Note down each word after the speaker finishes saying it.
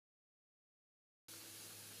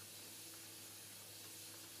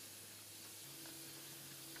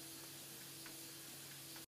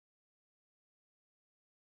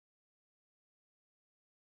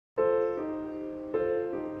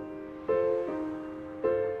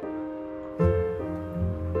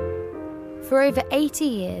For over 80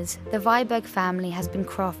 years, the Viberg family has been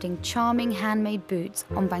crafting charming handmade boots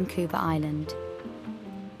on Vancouver Island.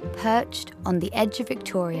 Perched on the edge of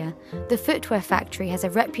Victoria, the footwear factory has a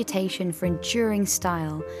reputation for enduring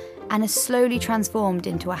style and has slowly transformed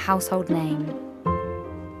into a household name.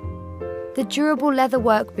 The durable leather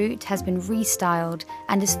work boot has been restyled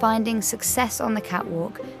and is finding success on the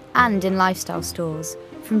catwalk and in lifestyle stores,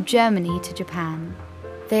 from Germany to Japan.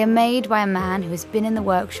 They are made by a man who has been in the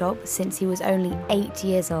workshop since he was only 8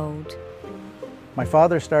 years old. My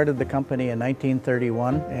father started the company in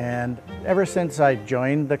 1931, and ever since I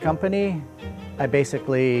joined the company, I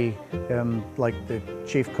basically am like the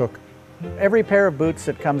chief cook. Every pair of boots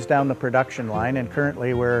that comes down the production line, and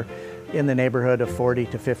currently we're in the neighborhood of 40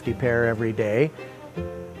 to 50 pair every day,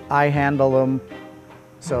 I handle them.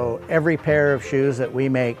 So every pair of shoes that we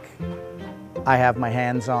make, I have my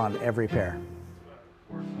hands on every pair.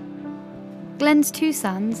 Glenn's 2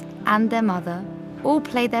 sons and their mother all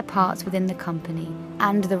play their parts within the company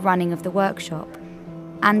and the running of the workshop.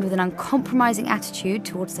 And with an uncompromising attitude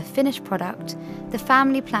towards the finished product, the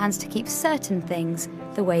family plans to keep certain things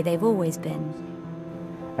the way they've always been.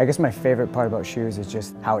 I guess my favorite part about shoes is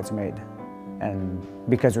just how it's made. And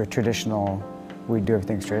because we're traditional, we do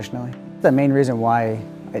everything traditionally. The main reason why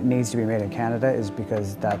it needs to be made in Canada is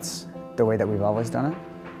because that's the way that we've always done it.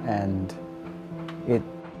 And it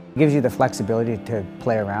gives you the flexibility to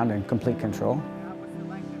play around in complete control.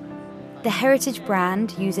 The Heritage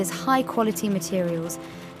brand uses high-quality materials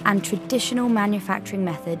and traditional manufacturing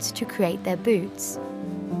methods to create their boots.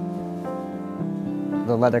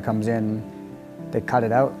 The leather comes in, they cut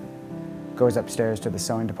it out, goes upstairs to the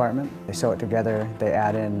sewing department. They sew it together, they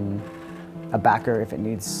add in a backer if it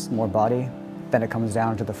needs more body. Then it comes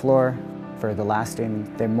down to the floor. For the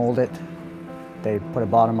lasting, they mold it, they put a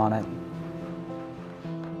bottom on it,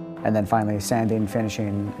 and then finally sanding,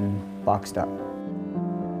 finishing, and boxed up.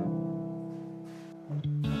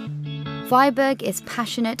 Viberg is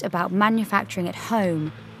passionate about manufacturing at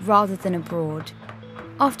home rather than abroad.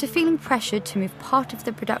 After feeling pressured to move part of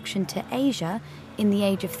the production to Asia in the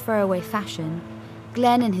age of throwaway fashion,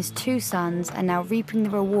 Glenn and his 2 sons are now reaping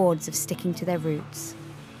the rewards of sticking to their roots.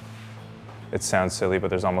 It sounds silly, but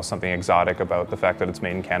there's almost something exotic about the fact that it's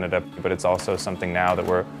made in Canada, but it's also something now that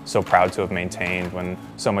we're so proud to have maintained when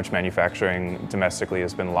so much manufacturing domestically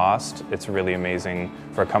has been lost. It's really amazing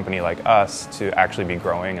for a company like us to actually be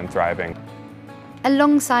growing and thriving.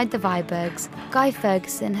 Alongside the Vibergs, Guy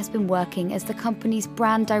Ferguson has been working as the company's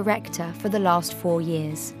brand director for the last 4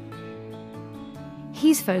 years.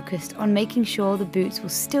 He's focused on making sure the boots will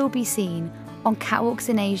still be seen on catwalks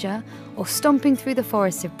in Asia or stomping through the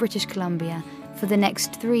forests of British Columbia for the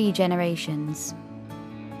next 3 generations.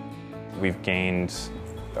 We've gained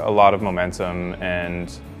a lot of momentum,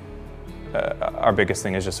 and our biggest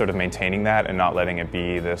thing is just sort of maintaining that and not letting it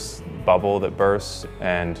be this bubble that bursts,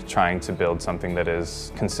 and trying to build something that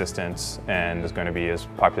is consistent and is going to be as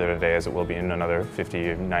popular today as it will be in another 50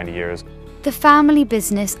 or 90 years. The family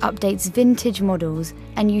business updates vintage models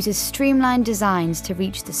and uses streamlined designs to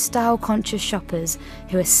reach the style-conscious shoppers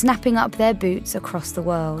who are snapping up their boots across the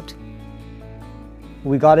world.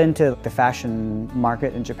 We got into the fashion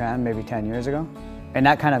market in Japan maybe 10 years ago, and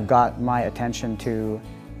that kind of got my attention to,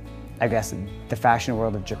 I guess, the fashion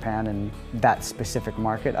world of Japan and that specific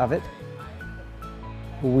market of it.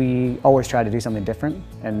 We always try to do something different,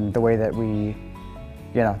 and the way that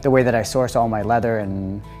the way that I source all my leather,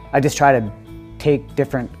 and I just try to take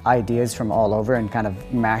different ideas from all over and kind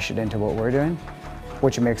of mash it into what we're doing,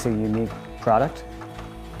 which makes a unique product.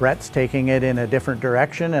 Brett's taking it in a different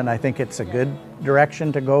direction, and I think it's a good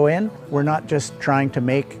direction to go in. We're not just trying to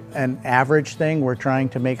make an average thing, we're trying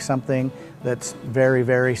to make something that's very,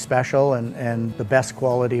 very special and the best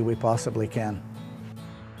quality we possibly can.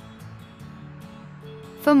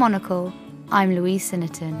 For Monocle, I'm Louise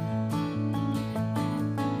Sinnerton.